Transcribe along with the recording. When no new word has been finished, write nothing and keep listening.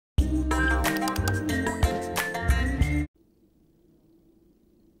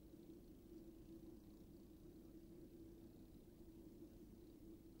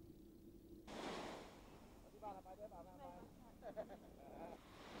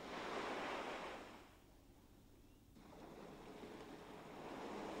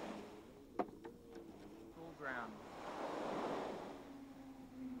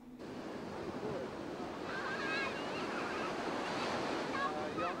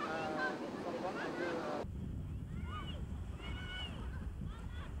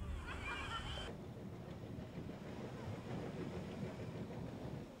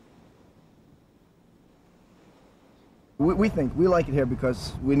We like it here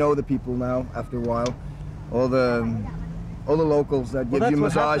because we know the people now after a while, all the locals that give you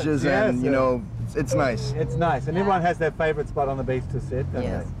massages, and you know, it's nice. It's nice, and everyone has their favorite spot on the beach to sit.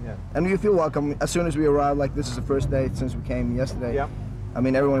 Yes. Yeah. And you feel welcome as soon as we arrive. Like this is the first day since we came yesterday. Yep. I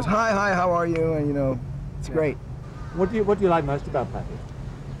mean, everyone's hi, how are you? And you know, it's great. What do you like most about Pattaya?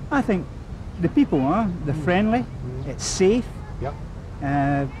 I think the people, they're friendly, it's safe, Yep.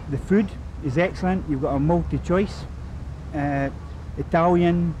 The food is excellent, you've got a multi-choice,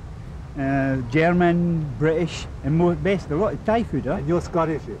 Italian, German, British, and best, a lot of Thai food, And you're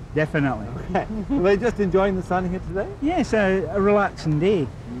Scottish, you? Definitely. Okay. We're just enjoying the sun here today? Yes, a relaxing day.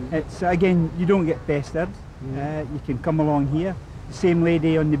 It's, again, you don't get pestered, you can come along here. The same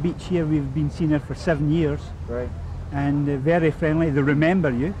lady on the beach here, we've been seeing her for 7 years. Great. And very friendly, they remember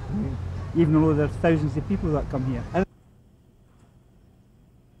you, even though there's thousands of people that come here.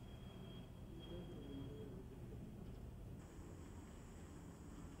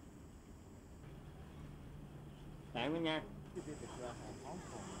 Tạm nha.